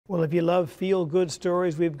Well, if you love feel-good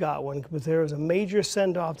stories, we've got one. Because there is a major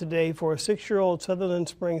send-off today for a 6-year-old Sutherland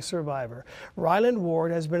Springs survivor. Ryland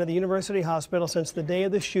Ward has been at the University Hospital since the day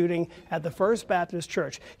of the shooting at the First Baptist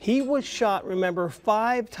Church. He was shot, remember,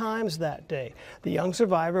 5 times that day. The young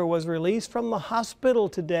survivor was released from the hospital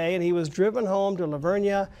today, and he was driven home to La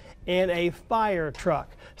Vernia in a fire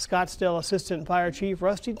truck. Scottsdale Assistant Fire Chief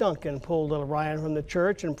Rusty Duncan pulled little Ryan from the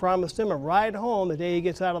church and promised him a ride home the day he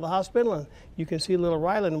gets out of the hospital. And you can see little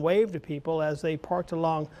Ryland wave to people as they parked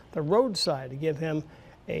along the roadside to give him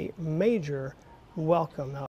a major welcome. Now,